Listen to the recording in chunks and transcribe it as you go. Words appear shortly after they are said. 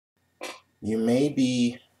You may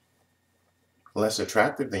be less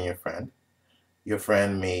attractive than your friend. Your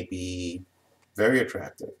friend may be very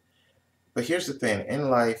attractive. But here's the thing, in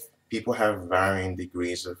life, people have varying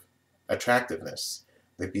degrees of attractiveness.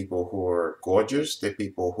 There are people who are gorgeous, there are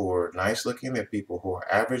people who are nice looking, there are people who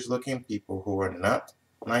are average looking, people who are not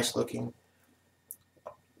nice looking,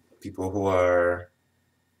 people who are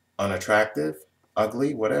unattractive,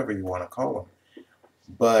 ugly, whatever you want to call them.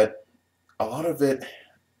 But a lot of it,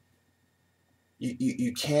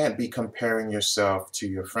 you can't be comparing yourself to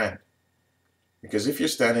your friend. Because if you're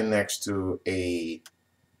standing next to a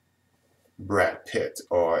Brad Pitt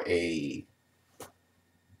or a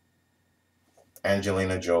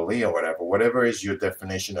Angelina Jolie or whatever is your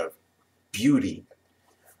definition of beauty,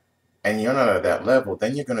 and you're not at that level,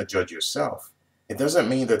 then you're going to judge yourself. It doesn't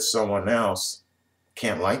mean that someone else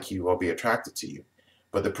can't like you or be attracted to you.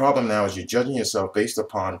 But the problem now is you're judging yourself based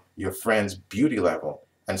upon your friend's beauty level.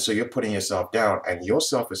 And so you're putting yourself down, and your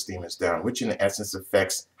self-esteem is down, which in essence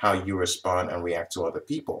affects how you respond and react to other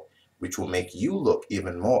people, which will make you look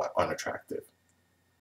even more unattractive.